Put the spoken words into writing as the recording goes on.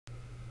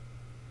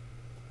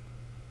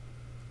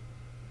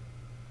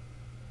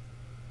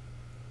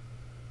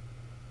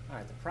All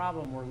right, the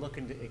problem we're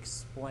looking to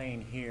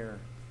explain here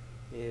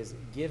is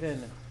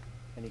given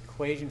an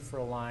equation for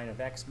a line of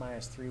x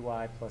minus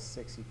 3y plus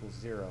 6 equals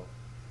 0,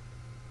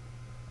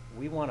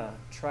 we want to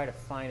try to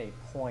find a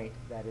point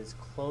that is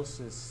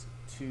closest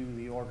to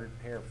the ordered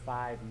pair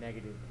 5,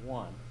 negative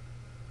 1.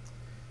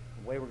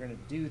 The way we're going to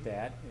do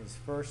that is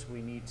first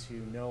we need to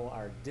know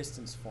our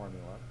distance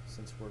formula.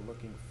 Since we're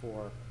looking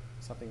for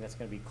something that's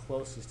going to be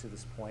closest to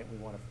this point, we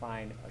want to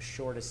find a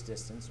shortest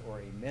distance or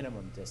a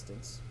minimum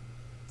distance.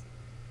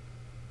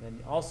 Then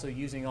also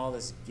using all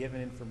this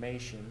given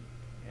information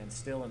and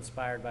still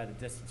inspired by the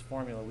distance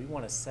formula, we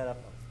want to set up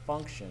a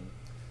function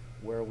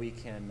where we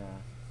can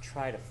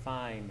try to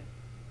find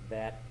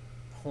that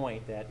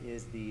point that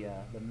is the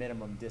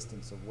minimum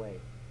distance away.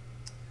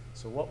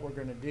 So what we're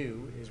going to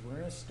do is we're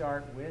going to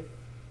start with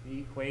the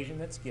equation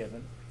that's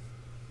given.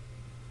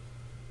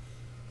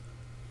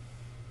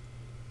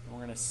 And we're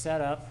going to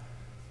set up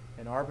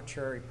an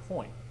arbitrary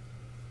point.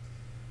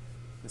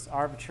 This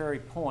arbitrary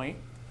point,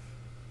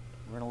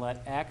 we're going to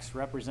let x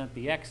represent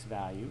the x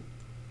value.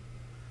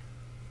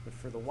 But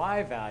for the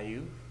y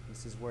value,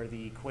 this is where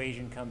the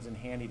equation comes in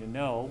handy to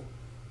know,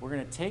 we're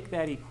going to take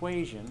that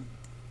equation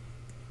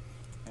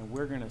and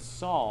we're going to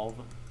solve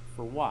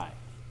for y,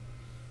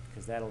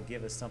 because that'll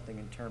give us something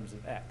in terms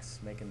of x,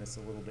 making this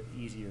a little bit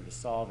easier to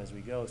solve as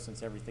we go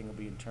since everything will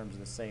be in terms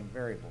of the same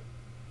variable.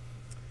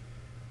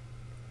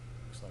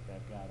 Looks like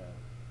I've got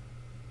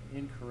an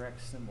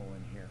incorrect symbol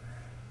in here.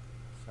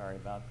 Sorry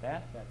about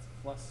that. That's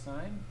a plus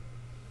sign.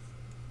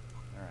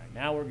 All right,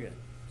 now we're good.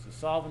 So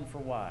solving for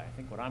y, I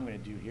think what I'm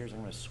going to do here is I'm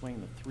going to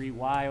swing the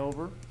 3y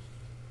over.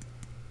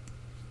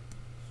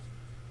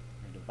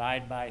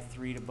 Divide by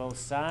 3 to both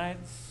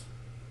sides.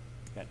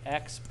 We've got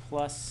x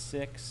plus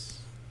 6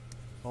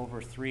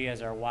 over 3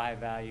 as our y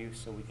value,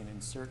 so we can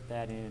insert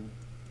that in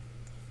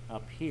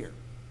up here.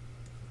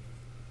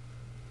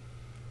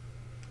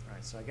 All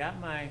right, so I got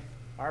my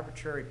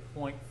arbitrary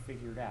point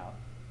figured out.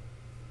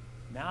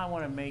 Now I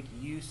want to make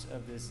use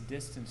of this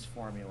distance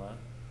formula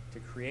to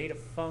create a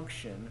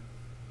function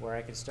where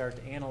I can start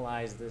to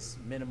analyze this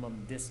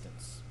minimum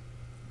distance.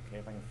 Okay,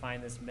 if I can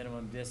find this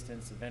minimum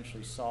distance,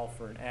 eventually solve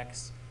for an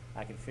x,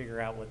 I can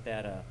figure out what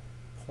that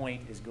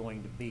point is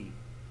going to be.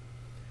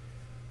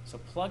 So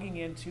plugging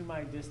into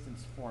my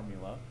distance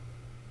formula,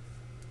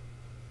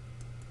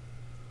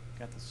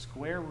 got the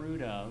square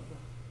root of,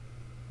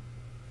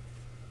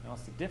 now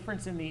it's the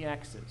difference in the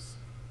x's.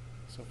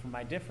 So for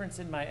my difference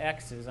in my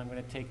x's, I'm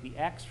going to take the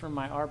x from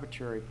my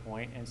arbitrary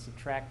point and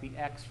subtract the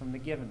x from the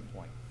given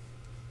point.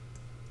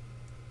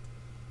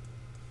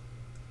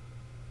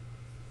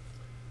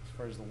 As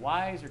far as the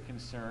y's are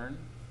concerned,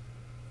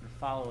 we're going to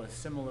follow a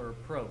similar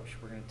approach.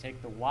 We're going to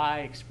take the y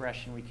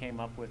expression we came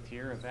up with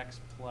here of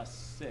x plus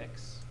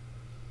 6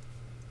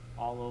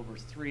 all over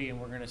 3, and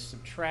we're going to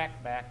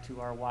subtract back to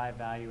our y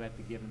value at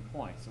the given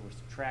point. So we're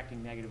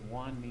subtracting negative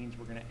 1 means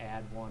we're going to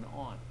add 1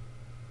 on.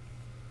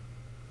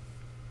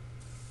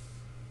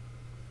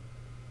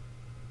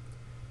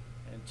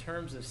 In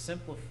terms of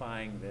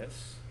simplifying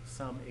this,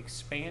 some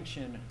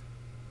expansion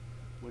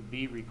would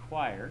be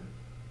required.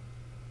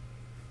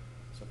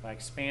 So if I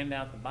expand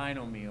out the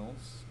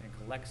binomials and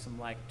collect some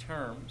like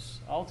terms,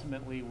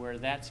 ultimately where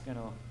that's going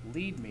to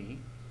lead me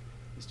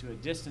is to a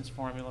distance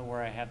formula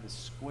where I have the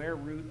square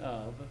root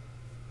of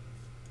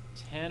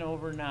 10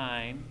 over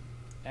 9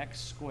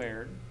 x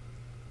squared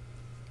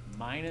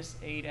minus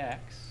 8x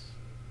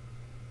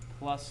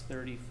plus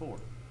 34.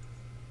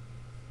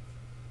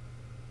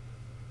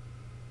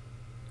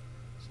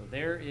 So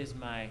there is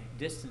my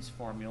distance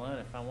formula, and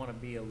if I want to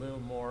be a little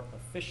more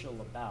official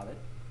about it,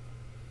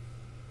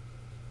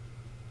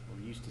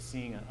 we're used to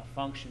seeing a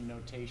function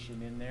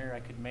notation in there. I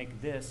could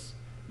make this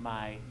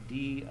my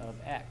d of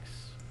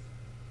x.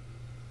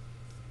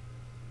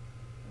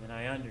 And then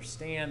I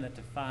understand that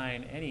to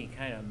find any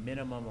kind of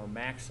minimum or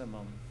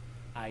maximum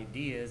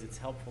ideas, it's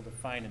helpful to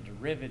find a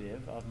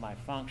derivative of my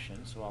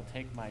function. So I'll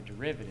take my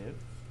derivative.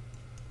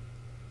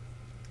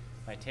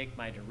 If I take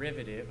my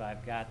derivative,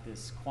 I've got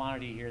this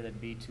quantity here that'd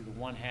be to the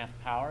 1/2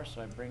 power,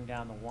 so I bring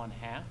down the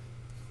 1/2.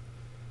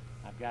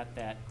 I've got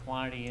that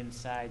quantity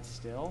inside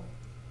still.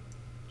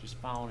 Just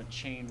following a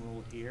chain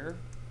rule here.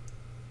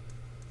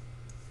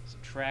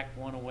 Subtract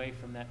 1 away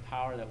from that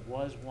power that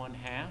was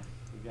 1/2.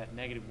 We've got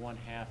negative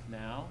 1/2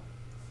 now.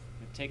 I'm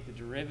going to take the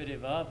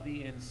derivative of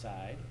the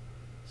inside.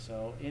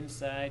 So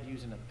inside,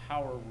 using a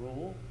power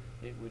rule,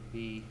 it would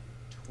be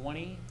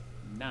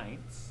 20/9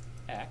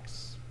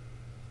 x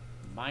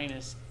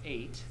minus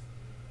 8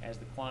 as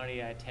the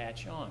quantity I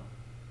attach on.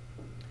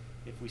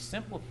 If we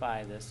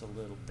simplify this a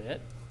little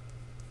bit,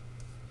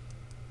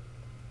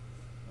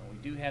 we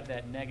do have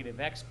that negative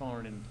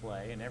exponent in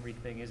play, and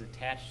everything is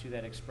attached to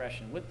that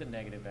expression with the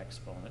negative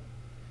exponent.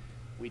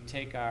 We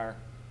take our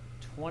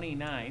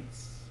 20/9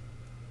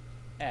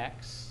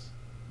 x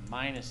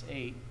minus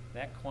 8,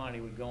 that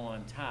quantity would go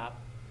on top,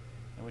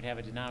 and we'd have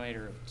a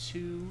denominator of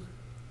 2,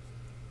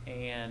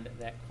 and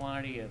that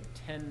quantity of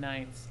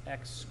 10/9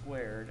 x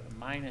squared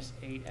minus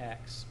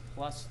 8x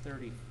plus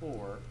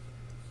 34,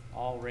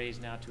 all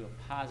raised now to a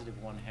positive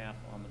 1/2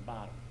 on the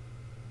bottom.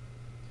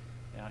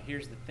 Now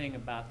here's the thing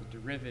about the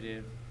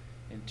derivative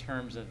in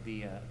terms of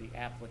the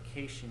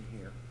application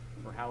here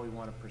for how we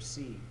want to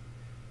proceed.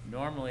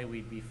 Normally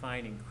we'd be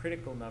finding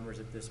critical numbers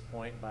at this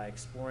point by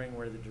exploring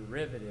where the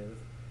derivative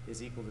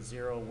is equal to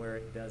 0 and where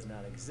it does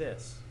not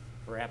exist.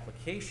 For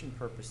application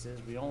purposes,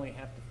 we only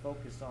have to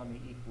focus on the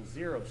equal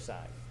 0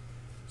 side.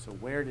 So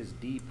where does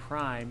d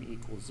prime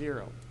equal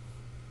 0?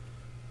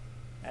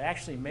 That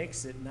actually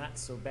makes it not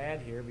so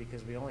bad here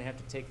because we only have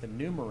to take the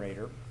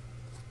numerator,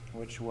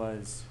 which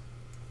was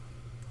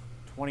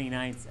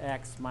 29th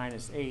x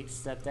minus 8,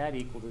 set that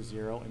equal to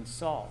 0, and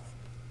solve.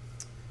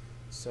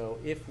 So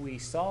if we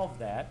solve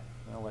that,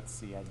 well, let's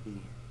see, I'd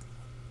be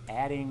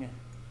adding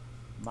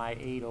my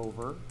 8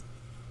 over,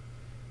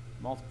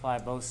 multiply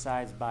both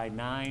sides by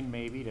 9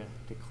 maybe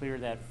to clear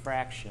that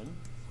fraction,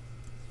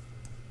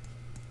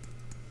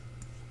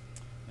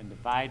 and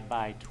divide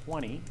by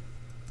 20.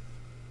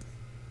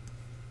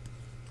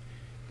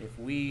 If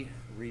we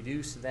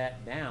reduce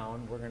that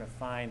down, we're going to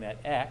find that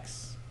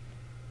x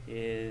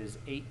is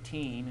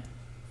 18/5.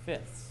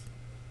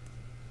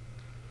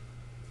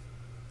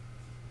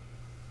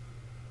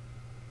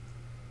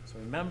 So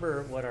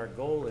remember what our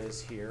goal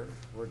is here.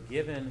 We're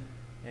given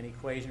an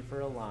equation for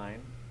a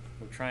line.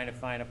 We're trying to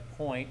find a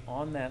point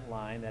on that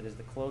line that is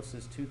the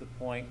closest to the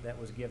point that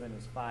was given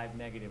as 5,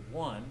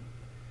 -1.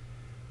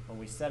 When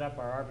we set up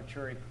our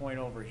arbitrary point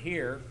over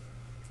here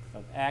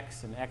of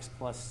x and x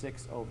plus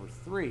 6 over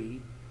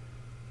 3,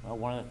 well,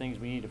 one of the things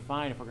we need to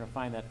find if we're going to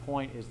find that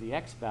point is the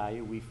x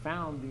value. We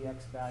found the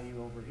x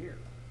value over here.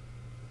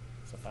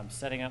 So if I'm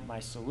setting up my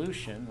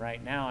solution,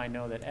 right now I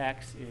know that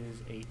x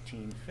is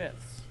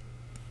 18/5.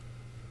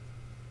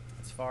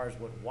 As far as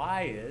what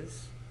y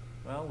is,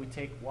 well, we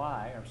take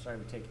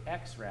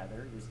x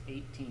rather, is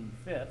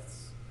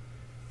 18/5,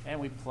 and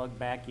we plug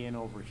back in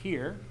over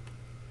here.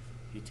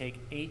 If you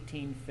take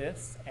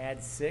 18/5,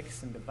 add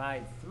 6, and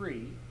divide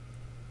 3,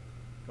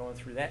 going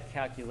through that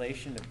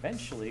calculation,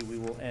 eventually we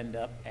will end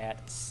up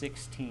at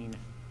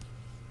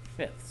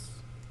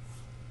 16/5.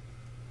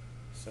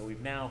 So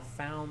we've now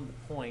found the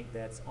point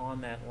that's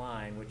on that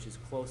line, which is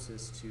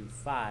closest to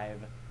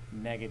 5,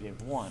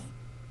 -1.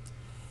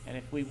 And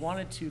if we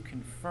wanted to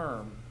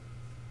confirm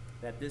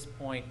that this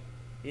point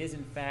is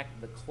in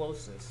fact the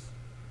closest,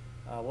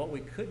 what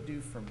we could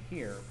do from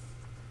here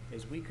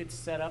is we could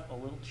set up a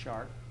little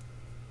chart.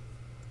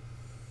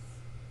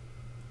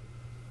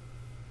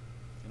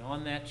 And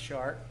on that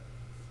chart,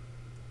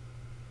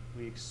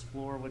 we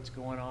explore what's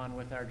going on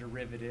with our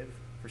derivative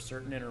for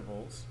certain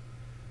intervals.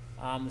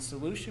 The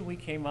solution we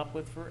came up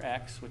with for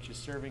x, which is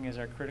serving as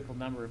our critical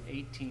number of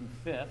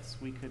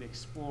 18/5, we could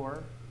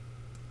explore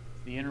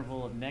the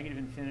interval of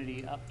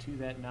 -∞ up to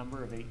that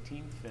number of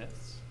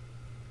 18/5.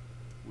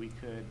 We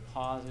could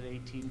pause at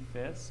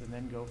 18/5 and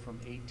then go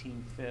from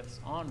 18/5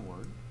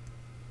 onward.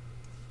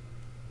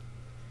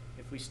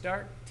 If we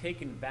start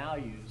taking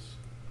values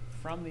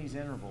from these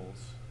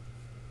intervals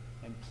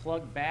and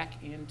plug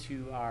back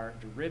into our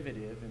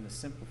derivative in the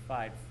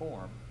simplified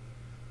form,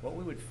 what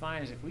we would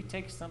find is if we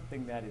take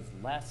something that is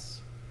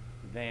less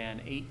than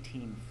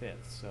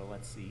 18/5, so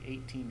let's see,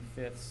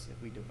 18/5,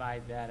 if we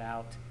divide that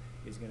out,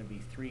 is going to be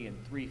 3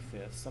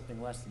 3/5.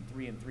 Something less than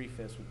 3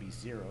 3/5 would be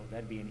 0.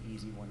 That'd be an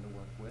easy one to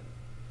work with.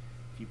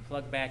 If you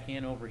plug back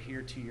in over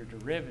here to your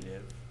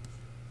derivative,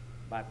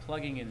 by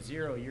plugging in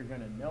 0, you're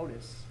going to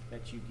notice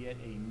that you get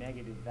a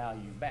negative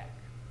value back.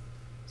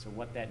 So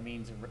what that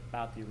means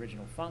about the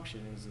original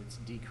function is it's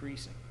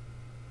decreasing.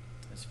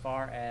 As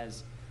far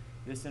as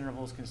this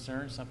interval is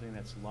concerned, something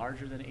that's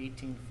larger than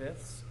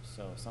 18/5,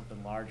 so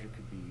something larger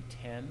could be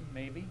 10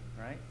 maybe,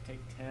 right?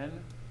 Take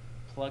 10,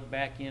 plug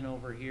back in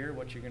over here,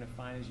 what you're going to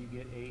find is you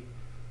get a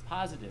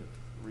positive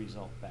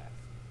result back.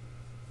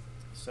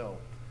 So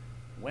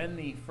when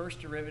the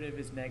first derivative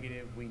is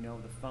negative, we know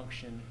the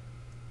function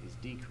is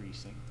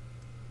decreasing.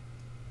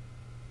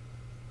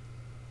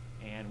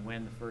 And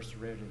when the first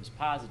derivative is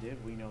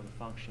positive, we know the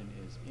function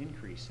is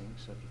increasing.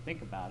 So if you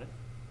think about it,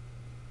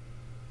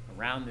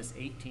 around this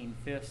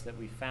 18/5 that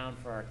we found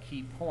for our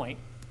key point,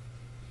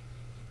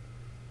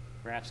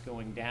 graphs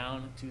going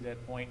down to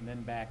that point and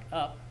then back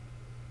up,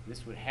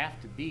 this would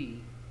have to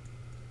be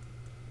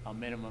a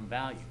minimum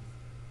value.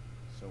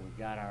 So we've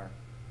got our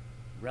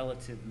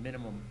relative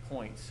minimum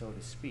point, so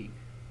to speak,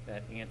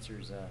 that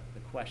answers the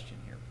question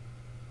here.